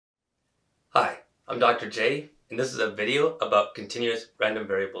I'm Dr. J, and this is a video about continuous random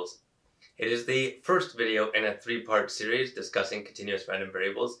variables. It is the first video in a three-part series discussing continuous random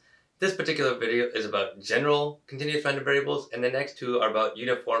variables. This particular video is about general continuous random variables, and the next two are about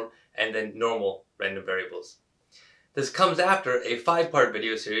uniform and then normal random variables. This comes after a five-part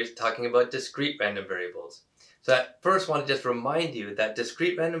video series talking about discrete random variables. So I first want to just remind you that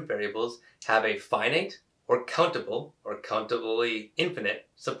discrete random variables have a finite or countable or countably infinite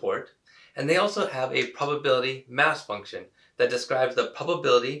support. And they also have a probability mass function that describes the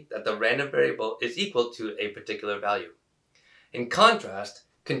probability that the random variable is equal to a particular value. In contrast,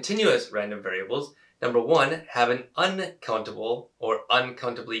 continuous random variables, number one, have an uncountable or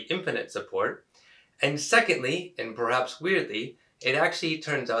uncountably infinite support. And secondly, and perhaps weirdly, it actually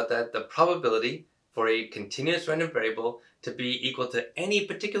turns out that the probability for a continuous random variable to be equal to any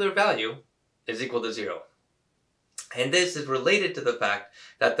particular value is equal to 0. And this is related to the fact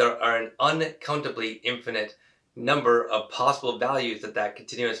that there are an uncountably infinite number of possible values that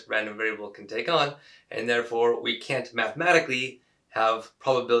continuous random variable can take on, and therefore we can't mathematically have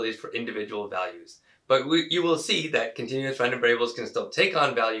probabilities for individual values. But you will see that continuous random variables can still take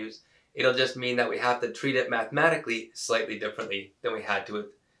on values. It'll just mean that we have to treat it mathematically slightly differently than we had to with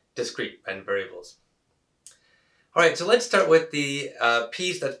discrete random variables. Alright, so let's start with the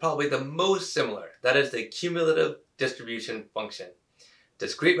piece that's probably the most similar. That is the cumulative distribution function.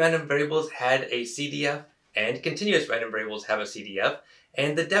 Discrete random variables had a CDF and continuous random variables have a CDF,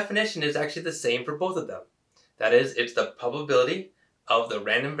 and the definition is actually the same for both of them. That is, it's the probability of the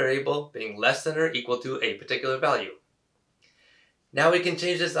random variable being less than or equal to a particular value. Now we can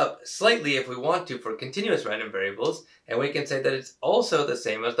change this up slightly if we want to for continuous random variables, and we can say that it's also the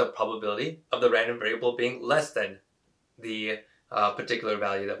same as the probability of the random variable being less than the particular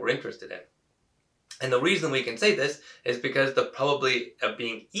value that we're interested in. And the reason we can say this is because the probability of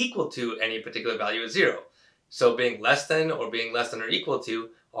being equal to any particular value is 0. So being less than or equal to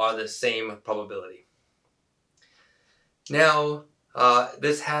are the same probability. Now,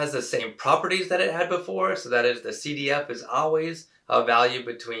 this has the same properties that it had before. So that is, the CDF is always a value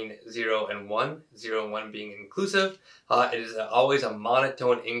between 0 and 1, 0 and 1 being inclusive. It is always a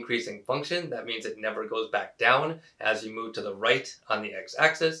monotone increasing function. That means it never goes back down as you move to the right on the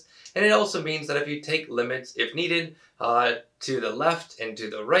x-axis. And it also means that if you take limits, if needed, to the left and to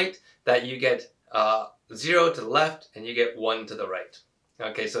the right, that you get 0 to the left and you get 1 to the right.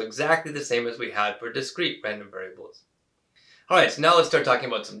 Okay, so exactly the same as we had for discrete random variables. Alright, so now let's start talking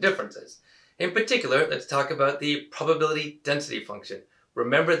about some differences. In particular, let's talk about the probability density function.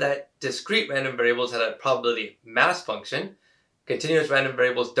 Remember that discrete random variables had a probability mass function. Continuous random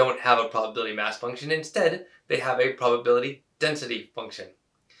variables don't have a probability mass function. Instead, they have a probability density function.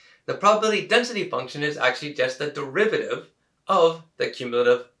 The probability density function is actually just the derivative of the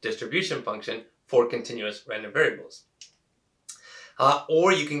cumulative distribution function for continuous random variables.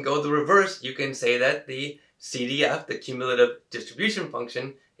 Or you can go the reverse. You can say that the CDF, the cumulative distribution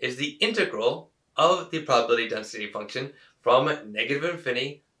function, is the integral of the probability density function from negative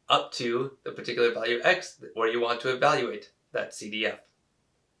infinity up to the particular value x where you want to evaluate that CDF.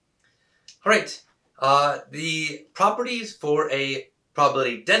 Alright, the properties for a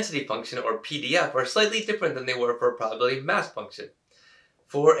probability density function, or PDF, are slightly different than they were for a probability mass function.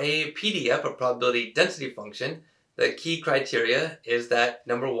 For a PDF, a probability density function, the key criteria is that,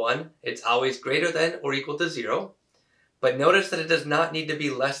 number one, it's always greater than or equal to 0. But notice that it does not need to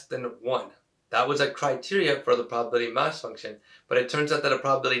be less than 1. That was a criteria for the probability mass function, but it turns out that a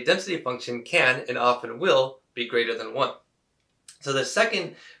probability density function can, and often will, be greater than 1. So the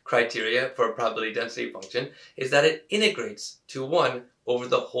second criteria for a probability density function is that it integrates to 1 over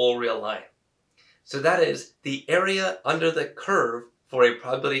the whole real line. So that is, the area under the curve for a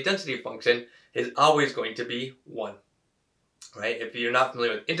probability density function is always going to be 1. Right? If you're not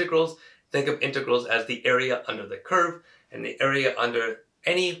familiar with integrals, think of integrals as the area under the curve, and the area under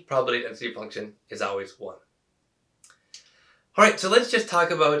any probability density function is always 1. Alright, so let's just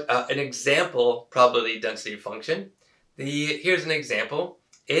talk about an example probability density function. Here's an example.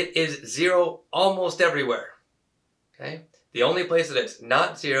 It is 0 almost everywhere. Okay? The only place that it's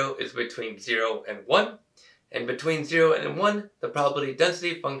not 0 is between 0 and 1. And between 0 and 1, the probability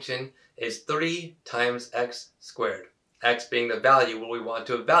density function is 3 times x squared. X being the value where we want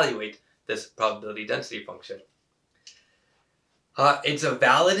to evaluate this probability density function. It's a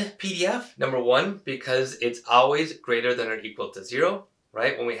valid PDF, number one, because it's always greater than or equal to 0,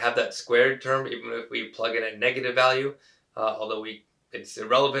 right? When we have that squared term, even if we plug in a negative value, although it's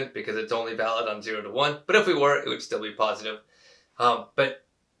irrelevant because it's only valid on 0 to 1, but if we were, it would still be positive. But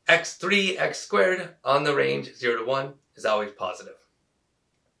x3, x squared on the range 0 to 1 is always positive.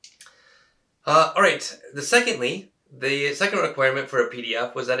 Alright, the second requirement for a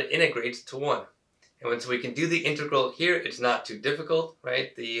PDF was that it integrates to 1. And so we can do the integral here. It's not too difficult,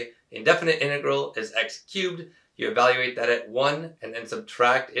 right? The indefinite integral is x cubed. You evaluate that at 1 and then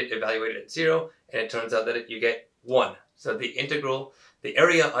subtract it evaluated at 0, and it turns out that you get 1. So the integral, the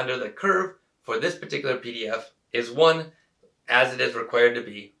area under the curve for this particular PDF is 1, as it is required to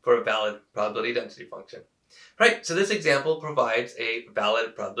be for a valid probability density function. Right, so this example provides a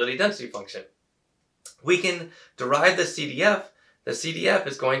valid probability density function. We can derive the CDF. The CDF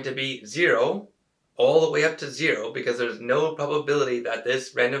is going to be 0 all the way up to 0 because there's no probability that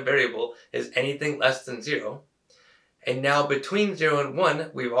this random variable is anything less than 0. And now between 0 and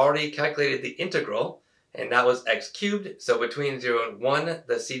 1, we've already calculated the integral, and that was x cubed. So between 0 and 1,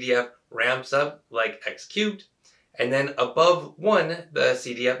 the CDF ramps up like x cubed. And then above 1, the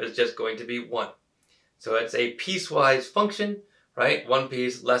CDF is just going to be 1. So it's a piecewise function, right? One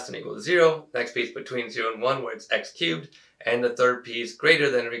piece less than or equal to 0, next piece between 0 and 1 where it's x cubed, and the third piece greater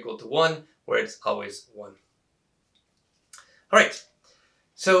than or equal to 1 where it's always 1. Alright,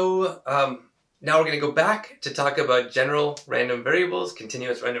 so now we're going to go back to talk about general random variables,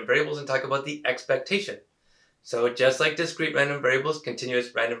 continuous random variables, and talk about the expectation. So just like discrete random variables, continuous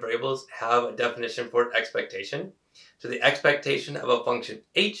random variables have a definition for expectation. So the expectation of a function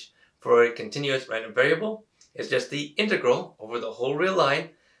h for a continuous random variable is just the integral over the whole real line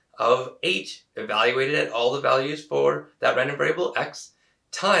of h evaluated at all the values for that random variable x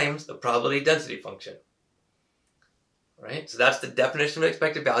times the probability density function. Right? So that's the definition of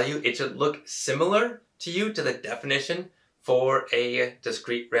expected value. It should look similar to the definition for a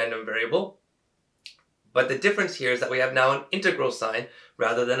discrete random variable. But the difference here is that we have now an integral sign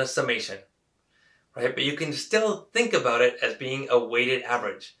rather than a summation. Right? But you can still think about it as being a weighted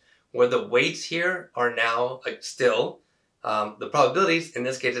average, where the weights here are now still the probabilities. In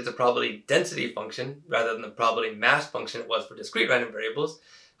this case, it's a probability density function rather than the probability mass function it was for discrete random variables.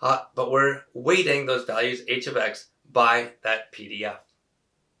 But we're weighting those values h of x by that PDF.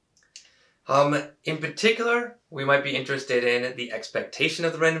 In particular, we might be interested in the expectation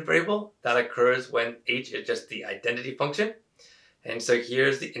of the random variable. That occurs when h is just the identity function. And so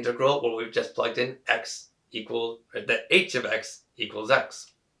here's the integral where we've just plugged in that h of x equals x.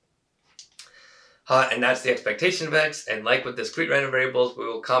 And that's the expectation of x. And like with discrete random variables, we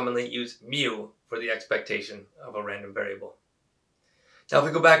will commonly use mu for the expectation of a random variable. Now, if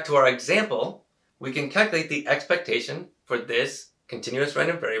we go back to our example, we can calculate the expectation for this continuous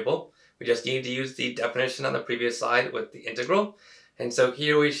random variable. We just need to use the definition on the previous slide with the integral. And so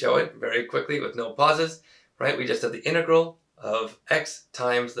here we show it very quickly with no pauses, right? We just have the integral of x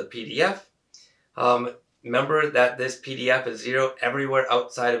times the PDF. Remember that this PDF is 0 everywhere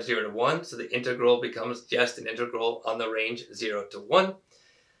outside of 0 to 1, so the integral becomes just an integral on the range 0 to 1.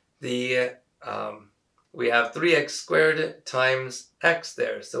 We have 3x squared times x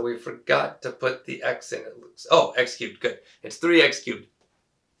there, so we forgot to put the x in. X cubed, good. It's 3x cubed.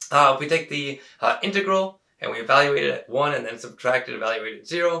 If we take the integral and we evaluate it at 1 and then subtract it, evaluate it at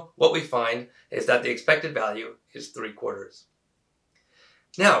 0, what we find is that the expected value is 3/4.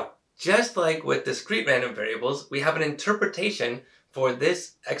 Now, just like with discrete random variables, we have an interpretation for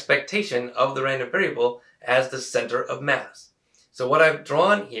this expectation of the random variable as the center of mass. So what I've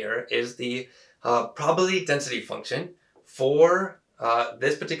drawn here is the probability density function for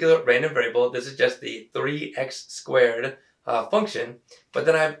this particular random variable. This is just the 3x squared function, but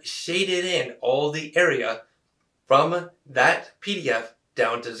then I've shaded in all the area from that PDF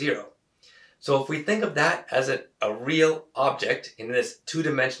down to 0. So if we think of that as a real object in this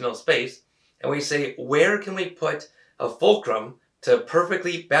two-dimensional space, and we say, where can we put a fulcrum to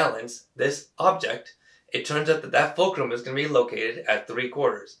perfectly balance this object, it turns out that that fulcrum is going to be located at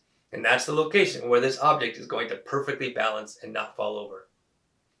 3/4. And that's the location where this object is going to perfectly balance and not fall over.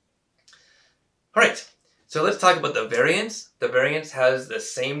 All right, so let's talk about the variance. The variance has the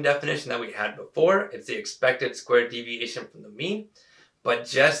same definition that we had before. It's the expected squared deviation from the mean. But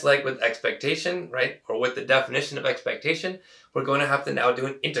just like with expectation, right, or with the definition of expectation, we're going to have to now do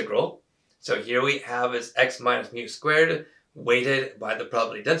an integral. So here we have is x minus mu squared, weighted by the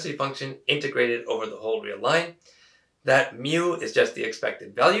probability density function, integrated over the whole real line. That mu is just the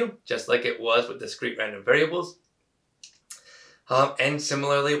expected value, just like it was with discrete random variables. And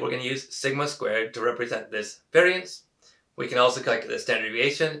similarly, we're going to use sigma squared to represent this variance. We can also calculate the standard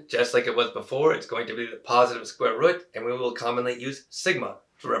deviation. Just like it was before, it's going to be the positive square root, and we will commonly use sigma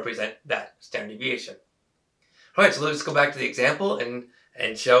to represent that standard deviation. All right, so let's go back to the example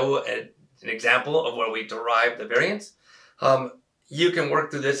and show an example of where we derive the variance. You can work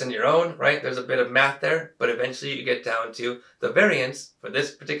through this on your own, right? There's a bit of math there, but eventually you get down to the variance for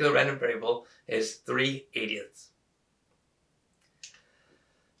this particular random variable is 3/80.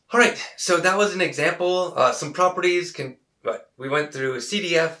 All right, so that was an example. Some properties we went through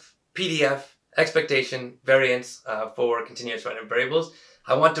CDF, PDF, expectation, variance for continuous random variables.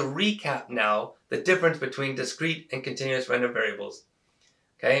 I want to recap now the difference between discrete and continuous random variables.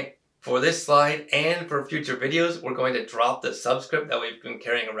 Okay, for this slide and for future videos, we're going to drop the subscript that we've been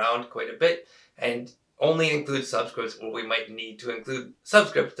carrying around quite a bit and only include subscripts where we might need to include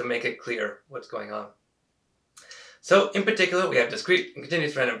subscripts to make it clear what's going on. So in particular, we have discrete and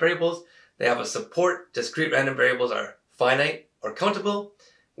continuous random variables. They have a support. Discrete random variables are finite or countable,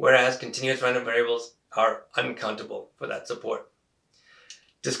 whereas continuous random variables are uncountable for that support.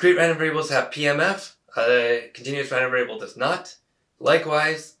 Discrete random variables have PMF. A continuous random variable does not.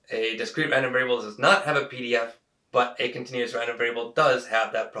 Likewise, a discrete random variable does not have a PDF, but a continuous random variable does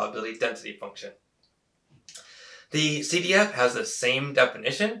have that probability density function. The CDF has the same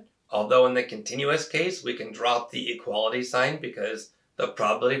definition, although in the continuous case, we can drop the equality sign because the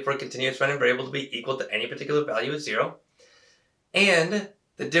probability for a continuous random variable to be equal to any particular value is 0. And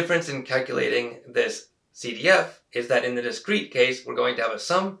the difference in calculating this CDF is that in the discrete case, we're going to have a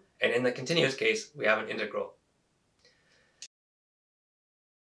sum, and in the continuous case, we have an integral.